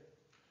energy.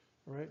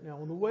 All right? Now,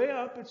 on the way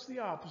up, it's the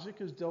opposite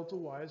because delta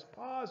y is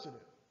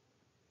positive.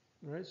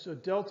 All right? So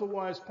delta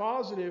y is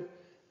positive.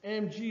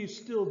 Mg is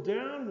still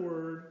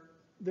downward.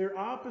 They're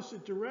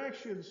opposite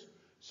directions.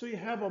 So you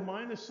have a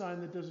minus sign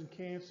that doesn't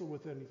cancel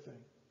with anything.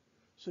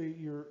 So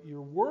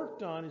your work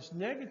done is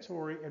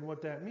negatory, and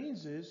what that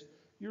means is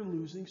you're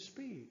losing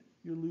speed.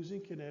 You're losing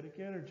kinetic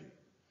energy.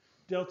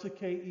 Delta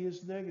Ke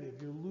is negative.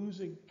 You're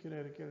losing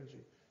kinetic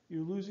energy.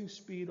 You're losing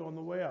speed on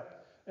the way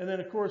up. And then,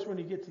 of course, when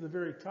you get to the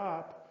very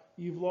top,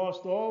 you've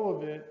lost all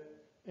of it,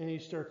 and you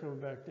start coming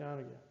back down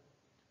again.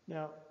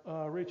 Now,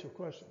 Rachel,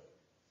 question.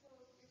 So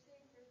you're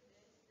saying for this,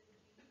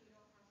 the G, you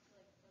don't have to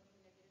like plug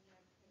in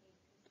 -9.8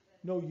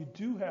 because No, you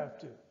do have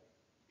to.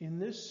 In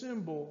this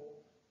symbol,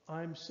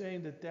 I'm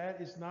saying that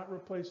that is not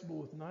replaceable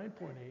with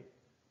 9.8,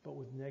 but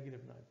with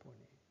negative 9.8.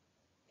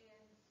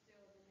 and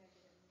still the negative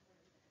in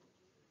front of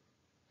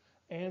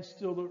the MG. And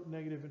still the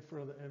negative in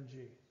front of the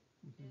mg.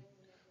 Mhm.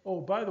 Oh,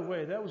 by the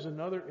way, that was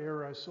another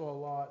error I saw a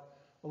lot.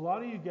 A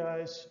lot of you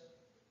guys,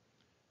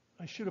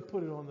 I should have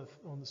put it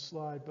on the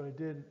slide, but I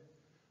didn't.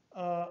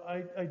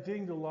 I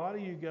dinged a lot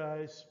of you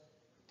guys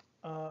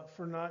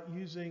for not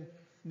using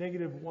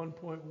negative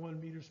 1.1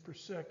 meters per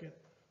second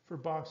for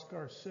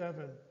boxcar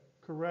 7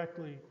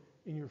 correctly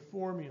in your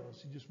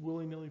formulas. You just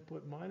willy-nilly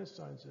put minus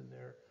signs in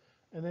there,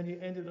 and then you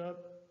ended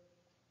up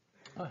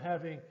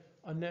having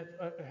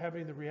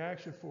the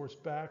reaction force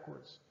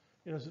backwards.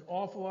 You know, there's an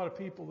awful lot of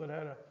people that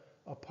had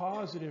a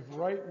positive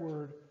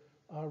rightward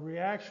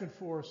reaction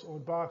force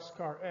on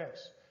boxcar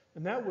X,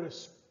 and that would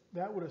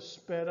have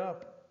sped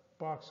up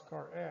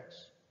boxcar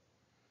X,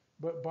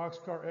 but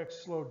boxcar X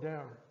slowed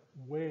down,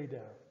 way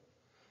down.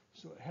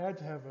 So it had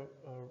to have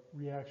a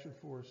reaction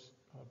force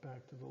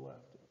back to the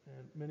left,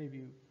 and many of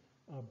you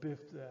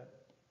biffed that.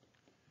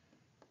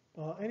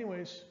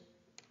 Anyways,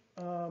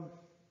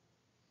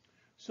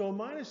 so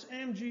minus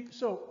mg,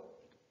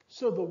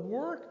 so the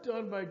work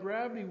done by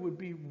gravity would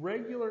be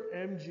regular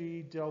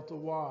mg delta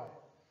y.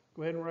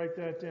 Go ahead and write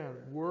that down.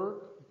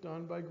 Work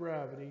done by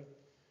gravity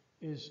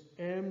is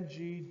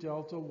mg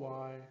delta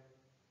y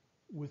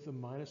with a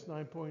minus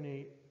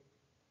 9.8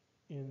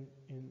 in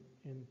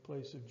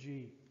place of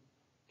g.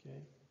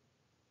 Okay?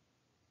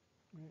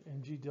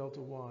 Mg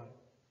delta y.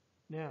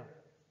 Now,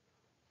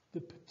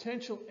 the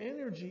potential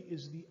energy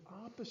is the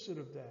opposite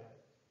of that.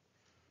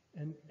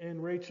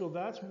 And Rachel,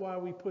 that's why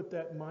we put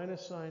that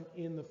minus sign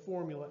in the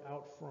formula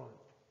out front.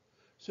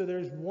 So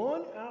there's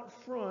one out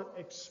front,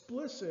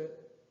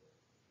 explicit,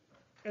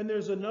 and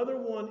there's another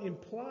one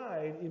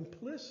implied,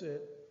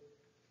 implicit,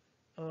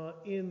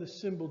 in the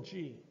symbol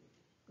G.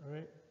 All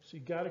right? So you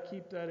got to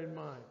keep that in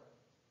mind.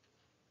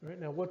 All right?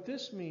 Now, what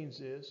this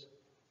means is,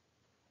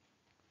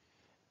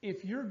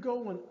 if you're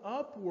going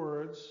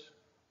upwards,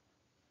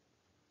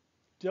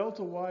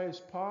 delta y is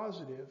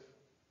positive,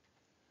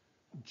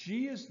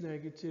 G is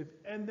negative,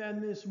 and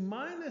then this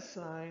minus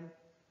sign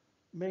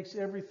makes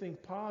everything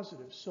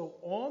positive. So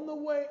on the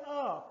way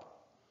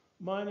up,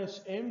 minus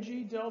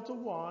mg delta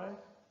y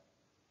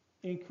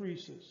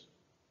increases.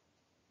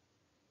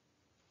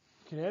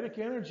 Kinetic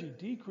energy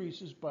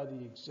decreases by the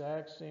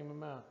exact same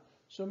amount.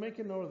 So make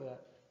a note of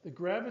that. The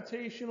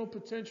gravitational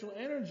potential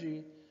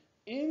energy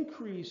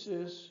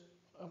increases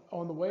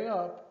on the way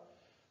up,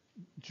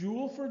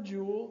 joule for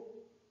joule,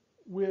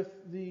 with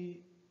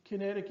the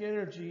kinetic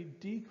energy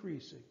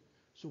decreasing.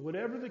 So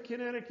whatever the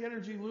kinetic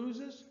energy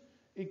loses,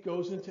 it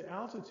goes into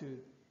altitude.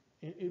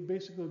 It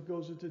basically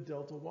goes into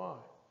delta y.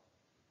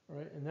 All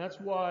right? And that's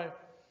why,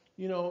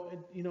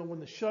 when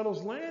the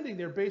shuttle's landing,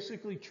 they're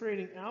basically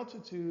trading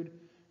altitude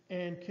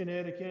and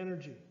kinetic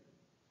energy,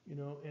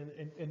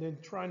 and then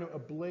trying to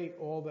ablate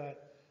all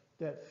that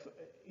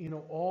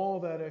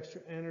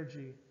extra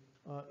energy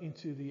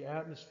into the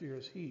atmosphere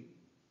as heat,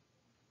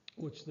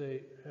 which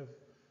they have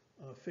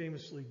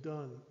famously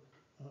done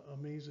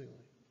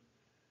amazingly.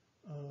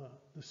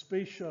 The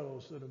space shuttle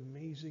is an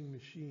amazing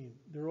machine.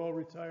 They're all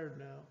retired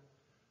now,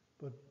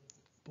 but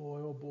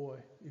boy, oh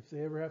boy, if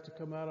they ever have to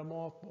come out of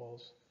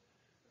mothballs,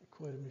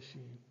 quite a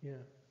machine,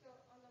 yeah. So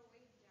on the way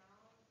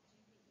down,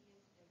 GPE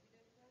is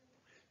negative then?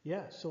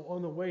 Yeah, so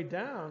on the way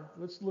down,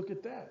 let's look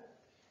at that.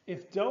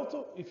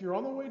 If you're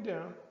on the way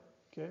down,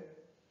 okay,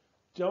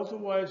 delta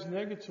y is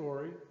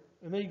negatory,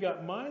 and then you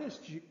got minus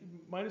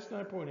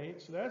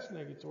 9.8, so that's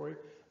negatory,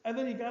 and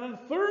then you got a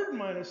third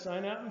minus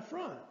sign out in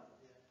front.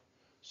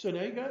 So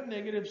now you got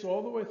negatives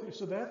all the way through.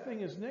 So that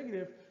thing is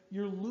negative.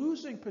 You're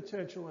losing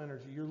potential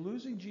energy. You're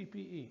losing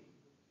GPE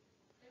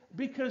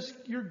because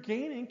you're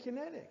gaining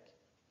kinetic.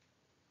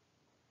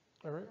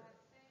 All right?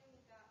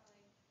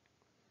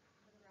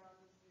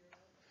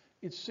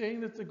 It's saying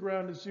that the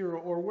ground is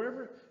zero, or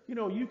wherever,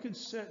 you can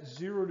set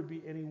zero to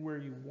be anywhere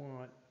you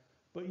want,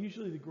 but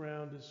usually the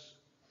ground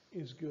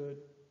is good.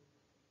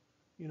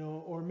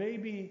 Or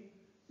maybe,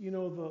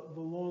 the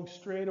long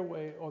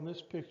straightaway on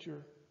this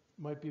picture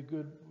might be a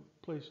good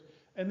place.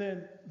 And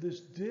then this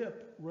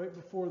dip right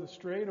before the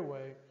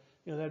straightaway,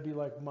 that'd be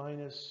like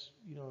minus,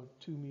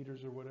 2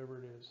 meters or whatever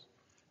it is.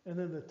 And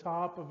then the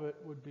top of it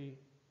would be,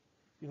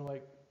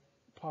 like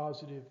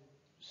positive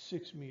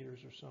 6 meters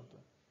or something.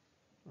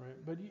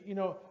 Right? But,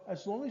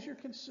 as long as you're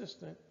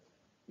consistent,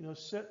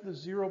 set the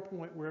 0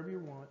 point wherever you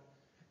want,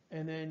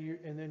 and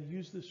then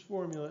use this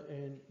formula,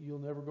 and you'll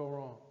never go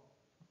wrong.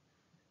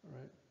 All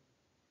right?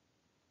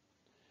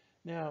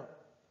 Now,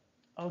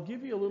 I'll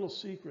give you a little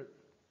secret.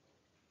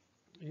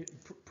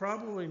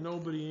 Probably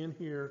nobody in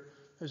here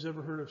has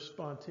ever heard of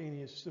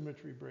spontaneous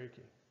symmetry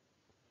breaking.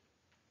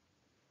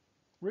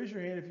 Raise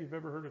your hand if you've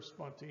ever heard of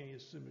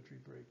spontaneous symmetry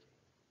breaking.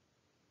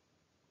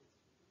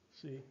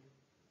 See?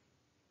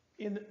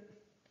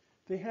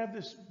 They have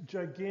this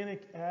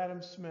gigantic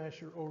atom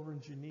smasher over in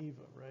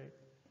Geneva, right?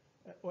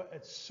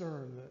 At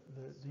CERN,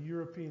 the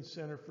European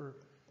Center for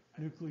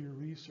Nuclear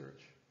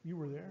Research. You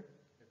were there?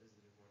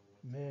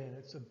 Man,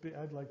 it's a big,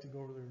 I'd like to go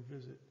over there and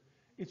visit.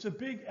 It's a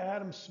big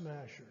atom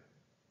smasher.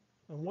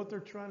 And what they're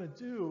trying to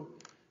do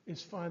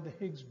is find the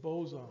Higgs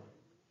boson.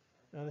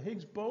 Now, the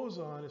Higgs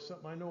boson is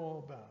something I know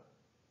all about,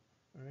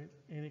 right?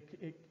 And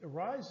it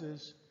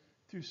arises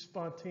through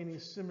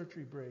spontaneous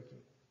symmetry breaking.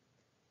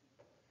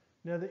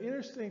 Now, the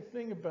interesting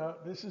thing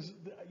about this is,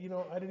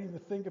 I didn't even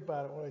think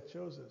about it when I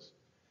chose this.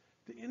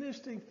 The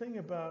interesting thing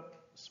about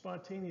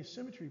spontaneous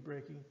symmetry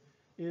breaking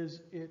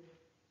is it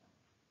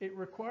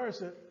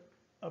requires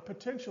a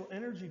potential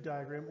energy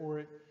diagram, or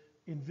it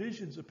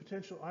envisions a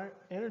potential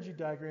energy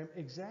diagram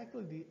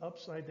exactly the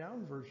upside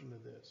down version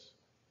of this,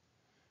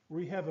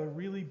 where you have a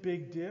really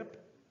big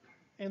dip,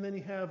 and then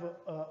you have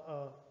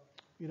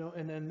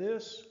and then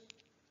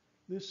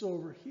this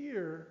over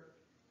here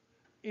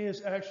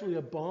is actually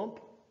a bump,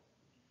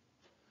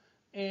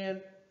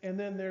 and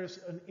then there's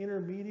an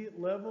intermediate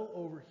level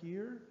over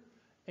here,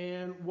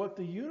 and what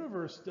the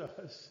universe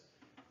does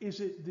is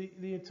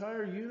the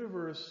entire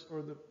universe,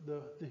 or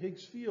the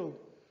Higgs field,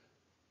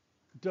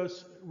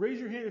 raise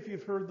your hand if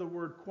you've heard the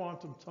word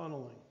quantum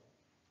tunneling.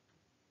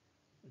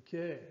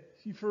 Okay,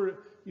 you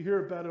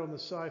hear about it on the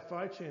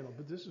Sci-Fi Channel,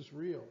 but this is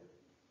real.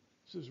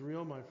 This is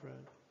real, my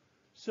friend.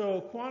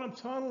 So quantum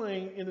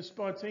tunneling in the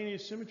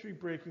spontaneous symmetry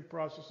breaking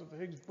process of the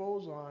Higgs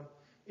boson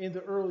in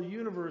the early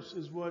universe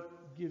is what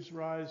gives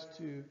rise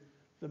to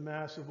the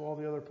mass of all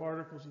the other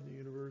particles in the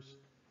universe.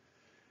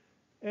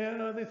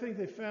 And they think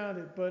they found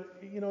it, but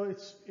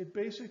it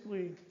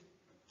basically.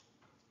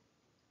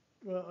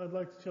 Well, I'd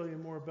like to tell you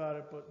more about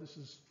it, but this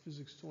is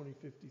Physics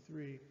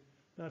 2053,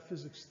 not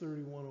Physics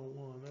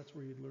 3101. That's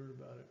where you'd learn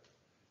about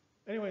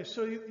it. Anyway,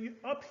 so you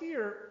up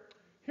here,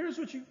 here's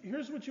what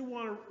you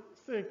want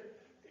to think.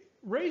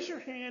 Raise your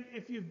hand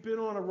if you've been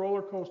on a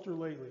roller coaster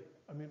lately.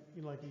 I mean,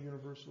 like a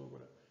Universal or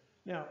whatever.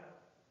 Now,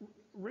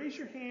 raise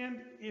your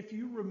hand if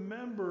you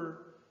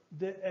remember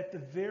that at the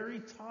very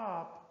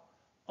top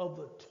of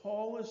the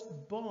tallest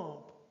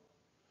bump,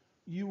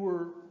 you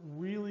were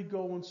really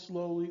going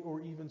slowly or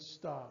even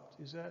stopped.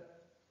 Is that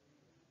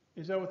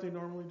what they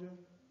normally do?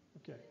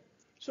 Okay.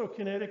 So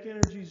kinetic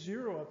energy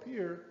 0 up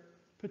here,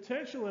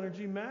 potential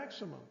energy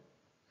maximum.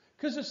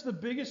 Because it's the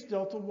biggest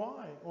delta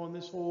Y on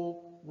this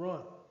whole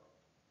run.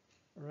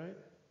 All right?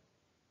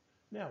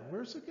 Now,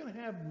 where's it going to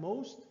have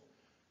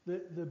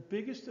the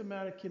biggest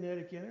amount of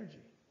kinetic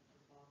energy?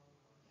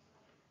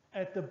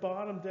 At the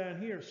bottom down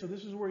here. So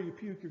this is where you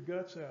puke your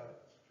guts out.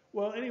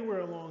 Well, anywhere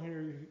along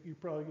here, you're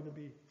probably going to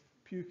be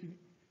puking.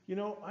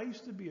 I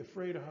used to be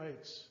afraid of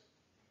heights.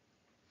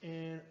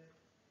 And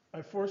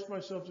I forced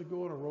myself to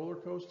go on a roller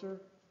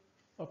coaster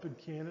up in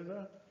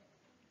Canada.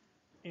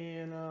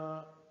 And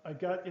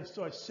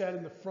so I sat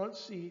in the front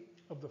seat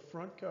of the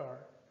front car.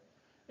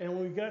 And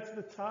when we got to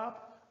the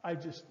top,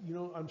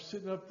 I'm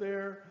sitting up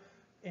there,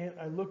 and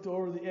I looked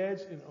over the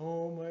edge, and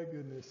oh my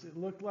goodness, it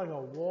looked like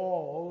a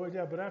wall all the way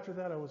down. But after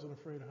that, I wasn't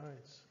afraid of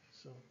heights.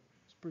 So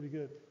it's pretty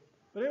good.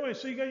 But anyway,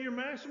 so you got your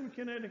maximum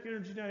kinetic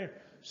energy down here.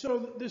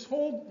 So the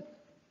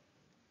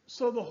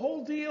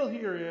whole deal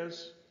here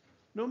is,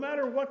 no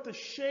matter what the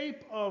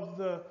shape of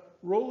the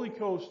roller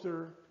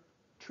coaster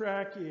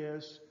track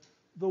is,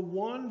 the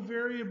one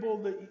variable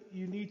that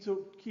you need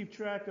to keep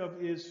track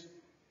of is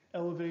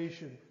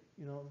elevation,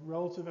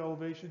 relative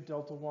elevation,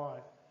 delta Y.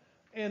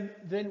 And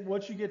then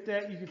once you get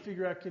that, you can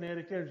figure out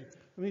kinetic energy.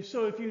 I mean,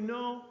 so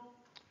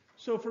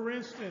for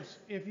instance,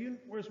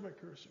 where's my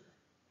cursor?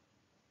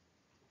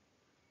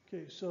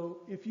 Okay,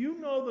 so if you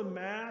know the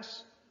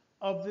mass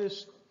of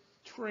this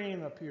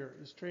train up here,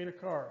 this train of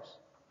cars.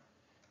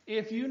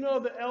 If you know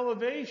the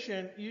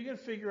elevation, you can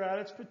figure out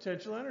its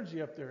potential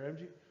energy up there,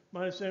 mg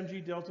minus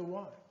mg delta y,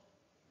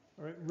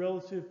 all right,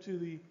 relative to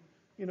the,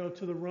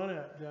 to the run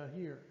at down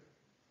here.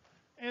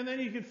 And then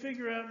you can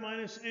figure out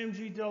minus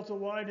mg delta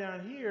y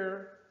down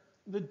here.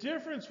 The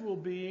difference will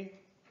be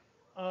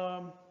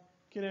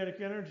kinetic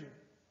energy.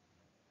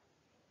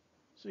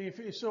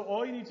 So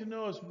all you need to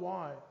know is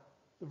y,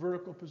 the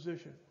vertical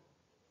position.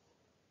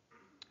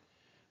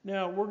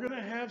 Now, we're going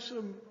to have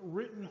some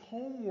written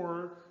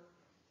homework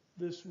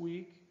this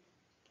week.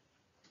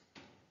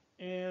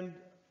 And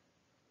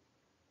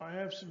I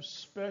have some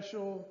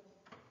special,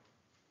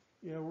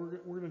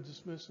 we're going to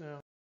dismiss now.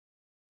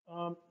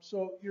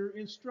 So your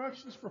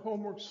instructions for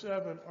homework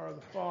 7 are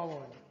the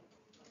following.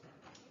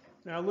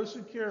 Now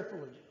listen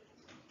carefully.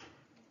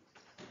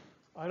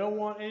 I don't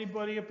want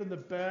anybody up in the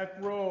back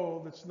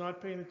row that's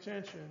not paying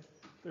attention.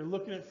 They're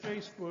looking at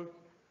Facebook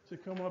to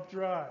come up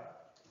dry.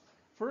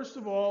 First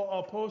of all,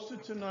 I'll post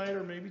it tonight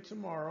or maybe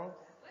tomorrow.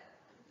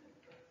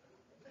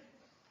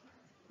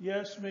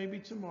 Yes, maybe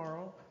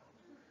tomorrow.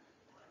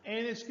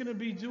 And it's going to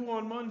be due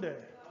on Monday.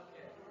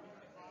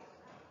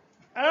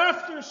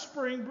 After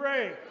spring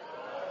break.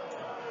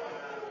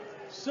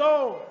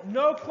 So,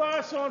 no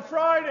class on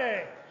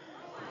Friday.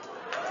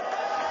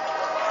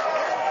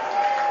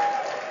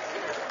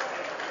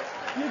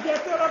 You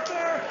get that up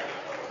there?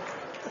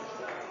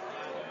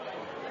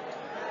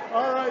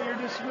 All right, you're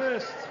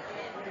dismissed.